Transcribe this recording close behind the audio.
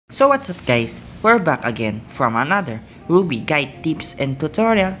So what's up guys, we're back again from another Ruby guide tips and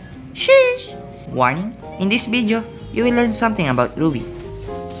tutorial. Sheesh! Warning, in this video, you will learn something about Ruby.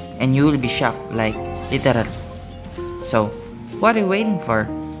 And you will be shocked, like, literally. So, what are you waiting for?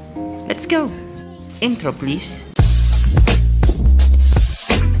 Let's go! Intro please.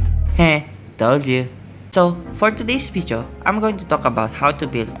 Heh, told you. So, for today's video, I'm going to talk about how to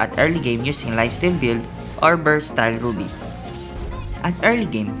build at early game using lifesteal build or burst style Ruby. At early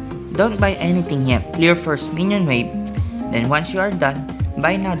game, don't buy anything yet, clear first minion wave, then once you are done,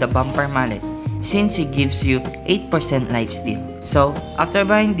 buy now the bumper mallet, since it gives you 8% lifesteal. So, after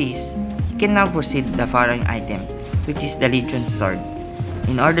buying this, you can now proceed the following item, which is the Legion Sword,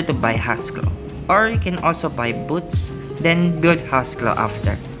 in order to buy Huskclaw. Or you can also buy boots, then build Huskclaw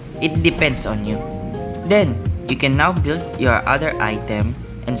after. It depends on you. Then, you can now build your other item,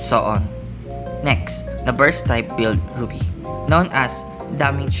 and so on. Next, the burst type build Ruby, known as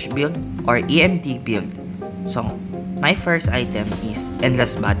damage build or EMT build. So, my first item is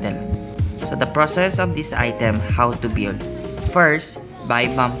Endless Battle. So, the process of this item, how to build. First, buy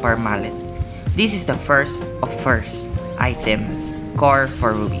Bumper Mallet. This is the first item, core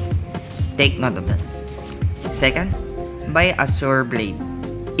for Ruby. Take note of that. Second, buy Azure Blade.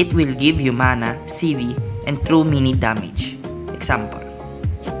 It will give you mana, CD, and true mini damage. Example.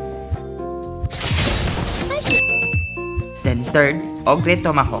 Then third, Ogre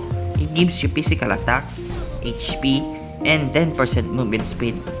Tomahawk. It gives you physical attack, HP, and 10% movement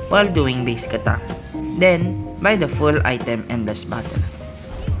speed while doing basic attack. Then, buy the full item Endless Battle.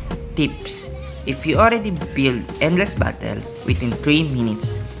 Tips: if you already build Endless Battle within 3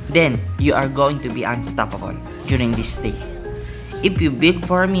 minutes, then you are going to be unstoppable during this day. If you build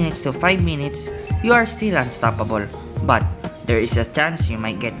 4 minutes to 5 minutes, you are still unstoppable, but there is a chance you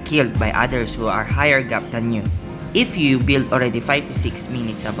might get killed by others who are higher gap than you. If you build already 5 to 6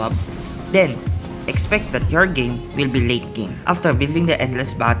 minutes above, then expect that your game will be late game. After building the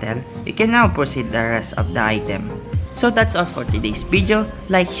Endless Battle, you can now proceed the rest of the item. So that's all for today's video.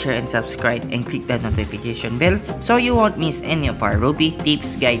 Like, share, and subscribe, and click the notification bell so you won't miss any of our Ruby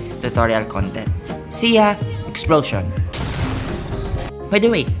tips, guides, tutorial content. See ya! Explosion! By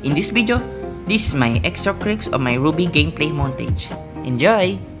the way, in this video, this is my extra clips of my Ruby gameplay montage.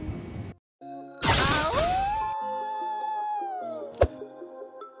 Enjoy!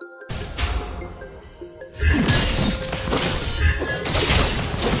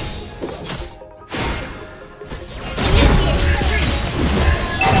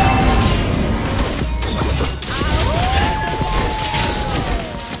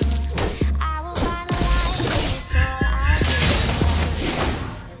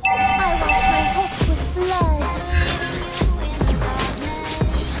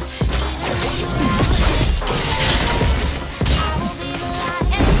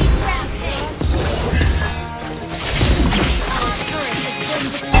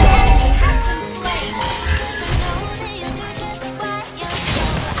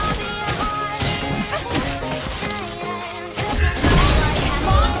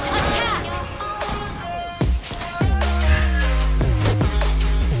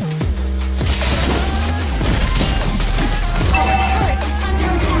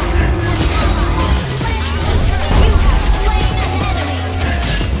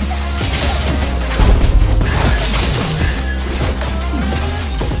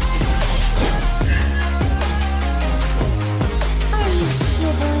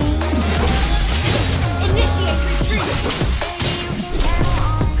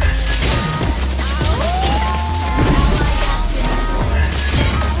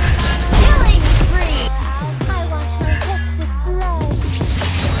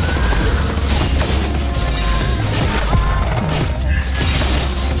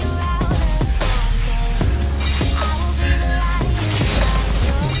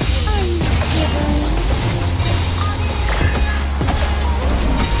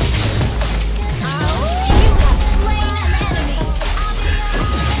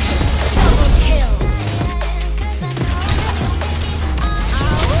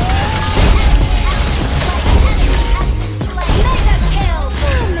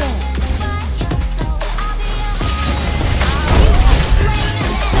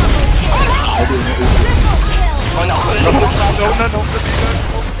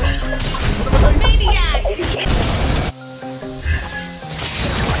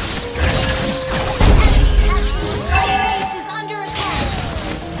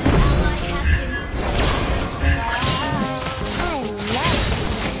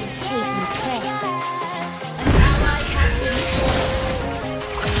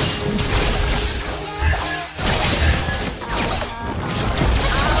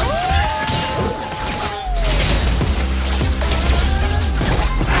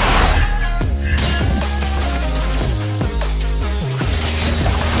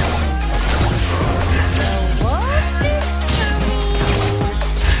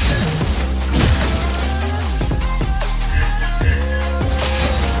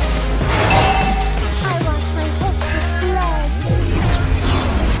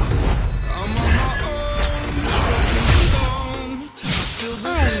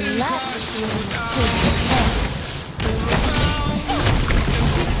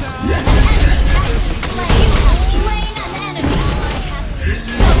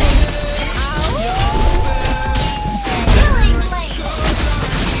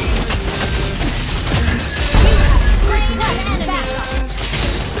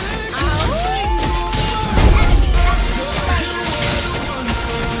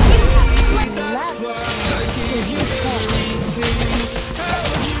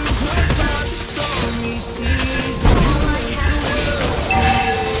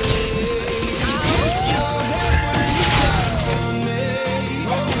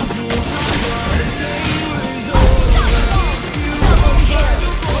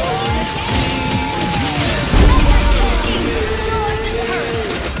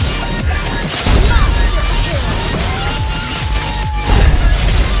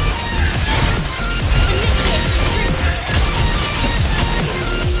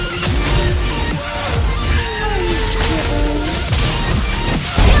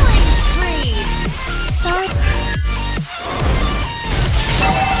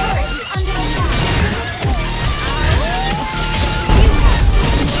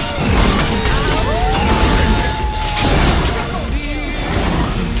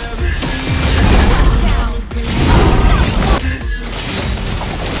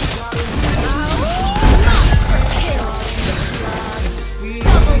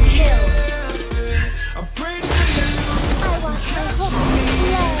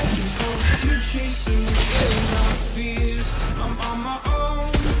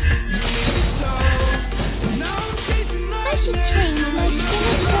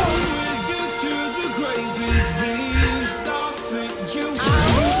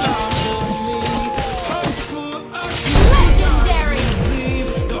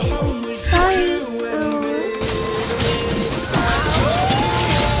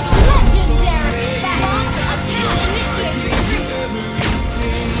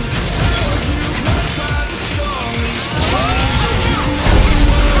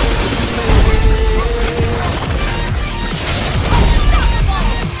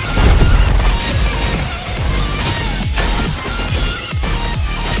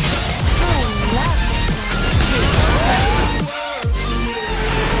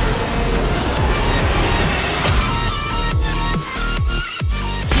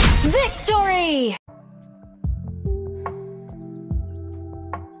 Victory!